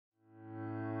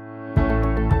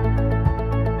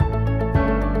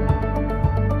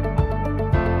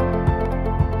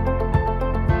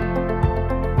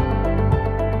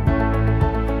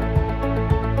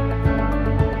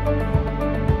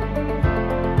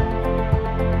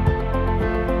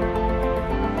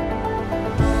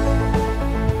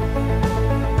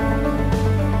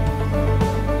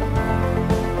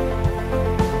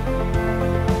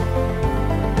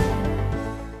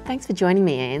for joining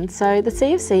me, Ian. So the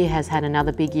CEFC has had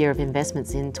another big year of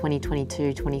investments in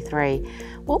 2022-23.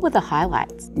 What were the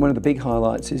highlights? One of the big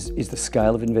highlights is the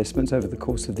scale of investments over the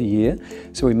course of the year.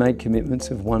 So we made commitments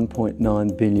of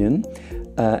 $1.9 billion.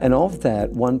 And of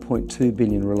that, $1.2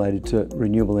 billion related to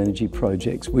renewable energy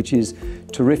projects, which is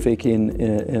terrific in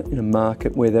a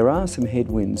market where there are some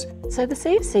headwinds. So the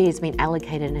CEFC has been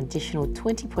allocated an additional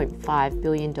 $20.5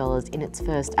 billion in its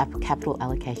first capital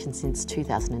allocation since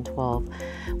 2012.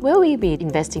 Where will you be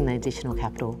investing the additional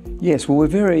capital? Yes, well, we're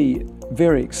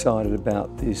very excited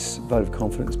about this vote of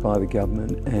confidence by the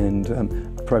government and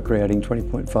appropriating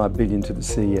 $20.5 billion to the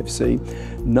CEFC.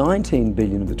 $19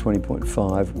 billion of the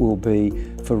 $20.5 will be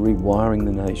for rewiring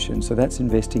the nation. So that's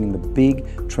investing in the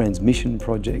big transmission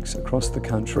projects across the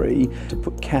country to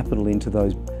put capital into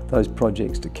those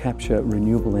projects to capture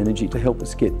renewable energy to help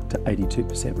us get to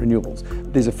 82%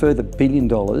 renewables. There's a further $1 billion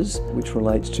which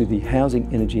relates to the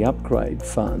Housing Energy Upgrade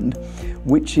Fund,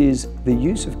 which is the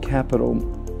use of capital,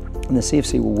 and the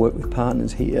CEFC will work with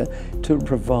partners here to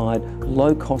provide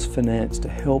low-cost finance to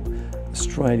help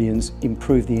Australians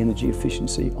improve the energy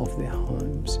efficiency of their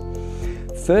homes.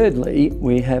 Thirdly,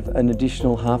 we have an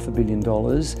additional $500 million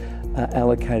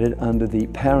allocated under the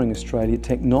Powering Australia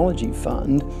Technology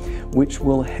Fund, which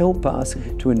will help us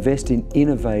to invest in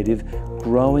innovative,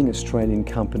 growing Australian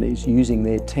companies using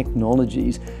their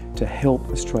technologies to help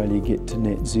Australia get to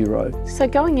net zero. So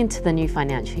going into the new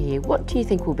financial year, what do you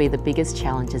think will be the biggest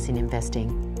challenges in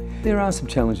investing? There are some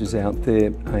challenges out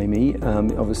there, Amy.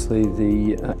 Obviously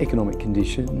the economic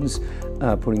conditions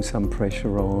are putting some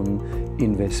pressure on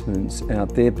investments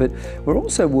out there, but we're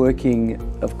also working,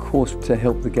 of course, to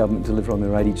help the government deliver on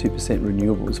their 82%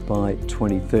 renewables by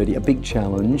 2030. A big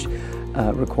challenge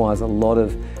requires a lot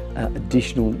of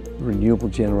additional renewable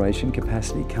generation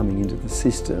capacity coming into the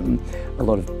system, a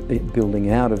lot of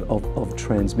building out of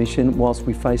transmission, whilst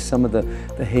we face some of the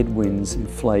headwinds,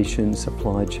 inflation,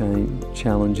 supply chain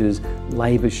challenges,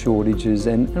 labour shortages,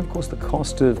 and of course the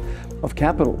cost of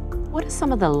capital. What are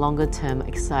some of the longer term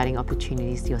exciting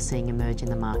opportunities you're seeing emerge in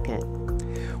the market?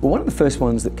 Well, one of the first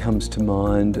ones that comes to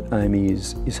mind, Amy,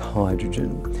 is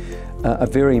hydrogen. A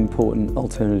very important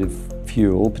alternative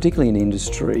fuel, particularly in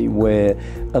industry where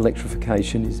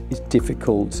electrification is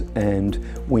difficult and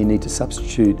we need to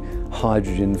substitute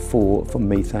hydrogen for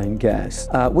methane gas.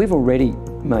 We've already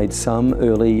made some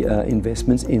early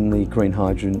investments in the green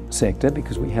hydrogen sector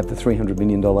because we have the $300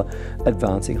 million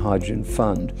Advancing Hydrogen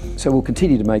Fund. So we'll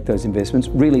continue to make those investments.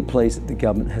 Really pleased that the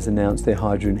government has announced their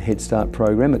Hydrogen Head Start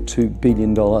program, a $2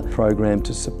 billion program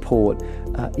to support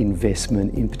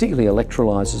investment in particularly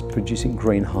electrolysers producing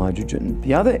green hydrogen.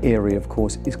 The other area, of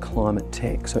course, is climate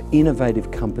tech, so innovative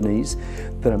companies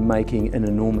that are making an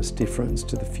enormous difference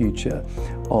to the future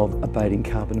of abating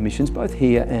carbon emissions, both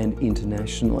here and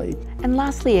internationally. And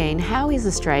lastly, Ian, how is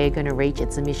Australia going to reach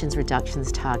its emissions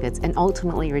reductions targets and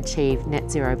ultimately achieve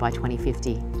net zero by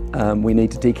 2050? We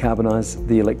need to decarbonise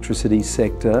the electricity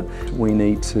sector. We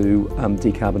need to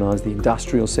decarbonise the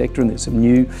industrial sector, and there's some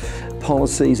new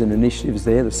policies and initiatives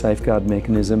there, the safeguard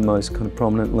mechanism most kind of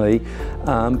prominently,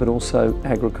 but also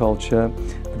agriculture,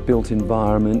 the built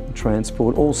environment,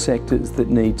 transport, all sectors that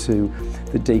need to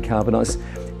decarbonise.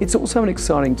 It's also an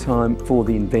exciting time for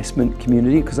the investment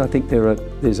community because I think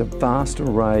there's a vast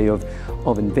array of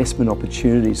investment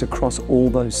opportunities across all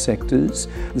those sectors.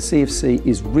 The CEFC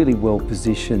is really well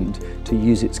positioned to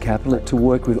use its capital to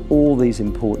work with all these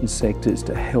important sectors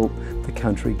to help the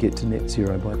country get to net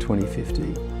zero by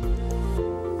 2050.